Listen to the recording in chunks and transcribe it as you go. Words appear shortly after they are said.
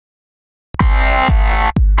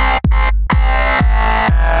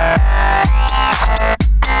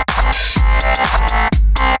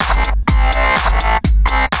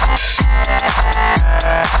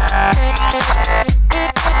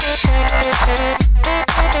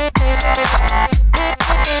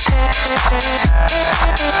Hi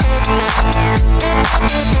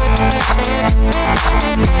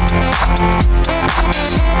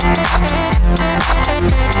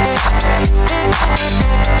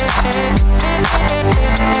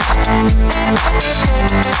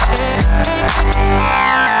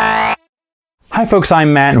folks,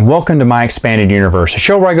 I'm Matt and welcome to My Expanded Universe, a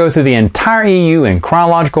show where I go through the entire EU in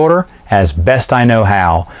chronological order as best I know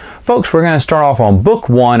how. Folks, we're going to start off on Book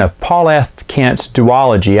 1 of Paul S Kemp's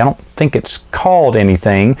duology. I don't think it's called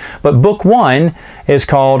anything, but Book 1 is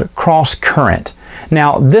called Crosscurrent.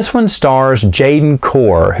 Now, this one stars Jaden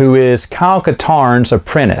Korr, who is Kyle Katarn's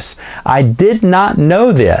apprentice. I did not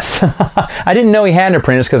know this. I didn't know he had an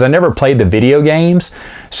apprentice because I never played the video games,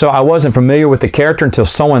 so I wasn't familiar with the character until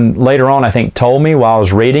someone later on, I think, told me while I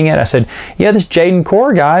was reading it. I said, yeah, this Jaden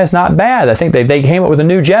Korr guy is not bad. I think they came up with a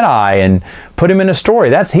new Jedi and put him in a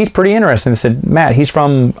story. He's pretty interesting. I said, Matt, he's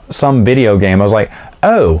from some video game. I was like,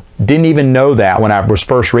 oh, didn't even know that when I was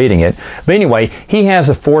first reading it. But anyway, he has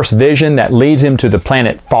a Force vision that leads him to the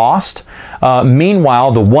planet Faust.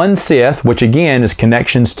 Meanwhile, the One Sith, which again is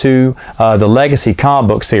connections to the Legacy comic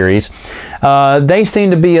book series, they seem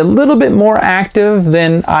to be a little bit more active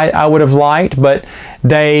than I would have liked, but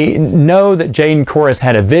they know that Jaden Korr has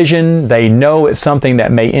had a vision. They know it's something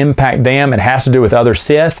that may impact them. It has to do with other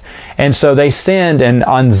Sith. And so they send an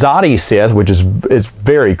Anzadi Sith, which is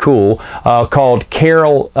very cool, called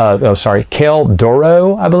Kel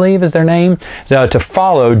Doro, I believe is their name, to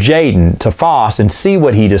follow Jaden to Faust and see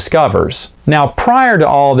what he discovers. Now, prior to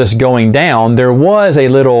all this going down, there was a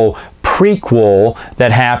little prequel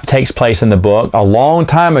that takes place in the book a long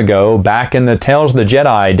time ago, back in the Tales of the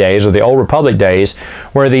Jedi days or the Old Republic days,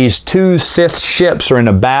 where these two Sith ships are in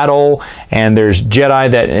a battle, and there's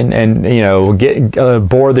Jedi that get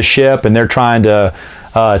board the ship, and they're trying to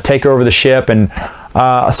take over the ship, and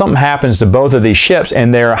something happens to both of these ships,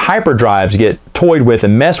 and their hyperdrives get toyed with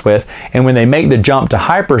and messed with, and when they make the jump to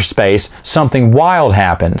hyperspace, something wild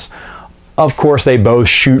happens. Of course, they both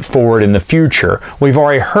shoot forward in the future. We've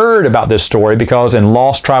already heard about this story because in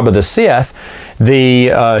Lost Tribe of the Sith,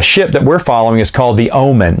 the ship that we're following is called the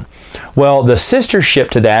Omen. Well, the sister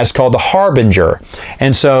ship to that is called the Harbinger.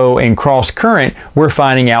 And so in Crosscurrent, we're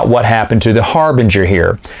finding out what happened to the Harbinger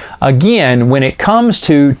here. Again, when it comes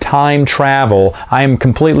to time travel, I am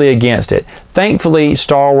completely against it. Thankfully,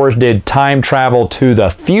 Star Wars did time travel to the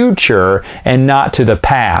future and not to the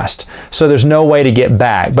past. So there's no way to get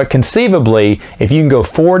back. But conceivably, if you can go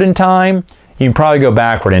forward in time, you can probably go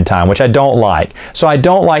backward in time, which I don't like. So I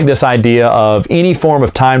don't like this idea of any form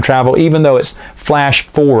of time travel, even though it's flash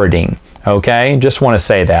forwarding. Okay, just want to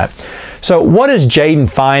say that. So what does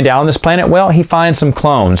Jaden find out on this planet? Well, he finds some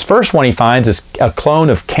clones. First one he finds is a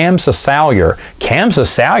clone of Kamsa Salyer. Kamsa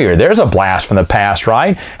Salyer, there's a blast from the past,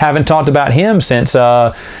 right? Haven't talked about him since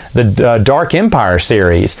the Dark Empire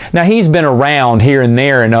series. Now, he's been around here and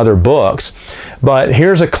there in other books, but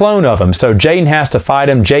here's a clone of him. So Jaden has to fight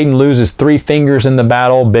him. Jaden loses 3 fingers in the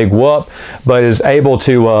battle, big whoop, but is able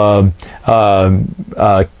to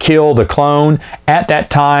kill the clone. At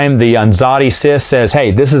that time, the Anzadi Sith says,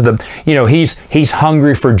 hey, this is the, he's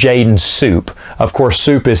hungry for Jaden's soup. Of course,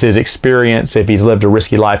 soup is his experience if he's lived a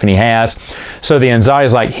risky life, and he has. So the Anzadi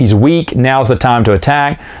is like, he's weak, now's the time to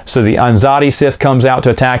attack. So the Anzadi Sith comes out to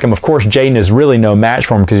attack him. Of course, Jaden is really no match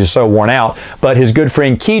for him because he's so worn out, but his good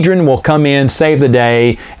friend Kedron will come in, save the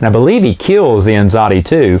day, and I believe he kills the Anzadi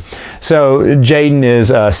too. So Jaden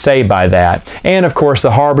is saved by that. And of course,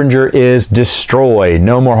 the Harbinger is destroyed.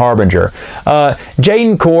 No more Harbinger.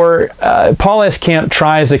 Jaden Korr, Paul S Kemp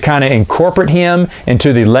tries to kind of incorporate him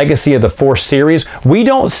into the Legacy of the Force series. We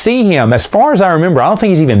don't see him, as far as I remember, I don't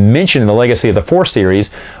think he's even mentioned in the Legacy of the Force series,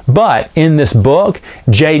 but in this book,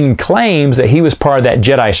 Jaden claims that he was part of that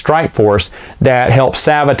Jedi strike force that helped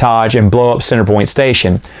sabotage and blow up Centerpoint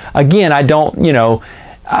Station. Again, I don't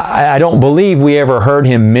believe we ever heard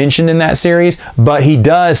him mentioned in that series, but he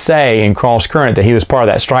does say in Crosscurrent that he was part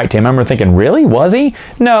of that strike team. I remember thinking, really? Was he?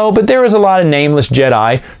 No, but there was a lot of nameless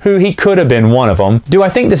Jedi who he could have been one of them. Do I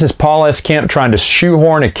think this is Paul S Kemp trying to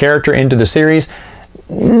shoehorn a character into the series?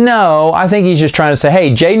 No, I think he's just trying to say,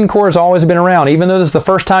 hey, Jaden Korr has always been around. Even though this is the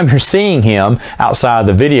first time you're seeing him outside of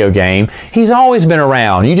the video game, he's always been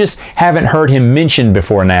around. You just haven't heard him mentioned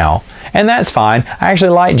before now. And that's fine. I actually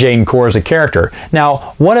like Jaden Korr as a character.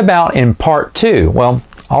 Now, what about in part 2? Well,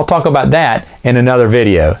 I'll talk about that in another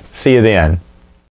video. See you then.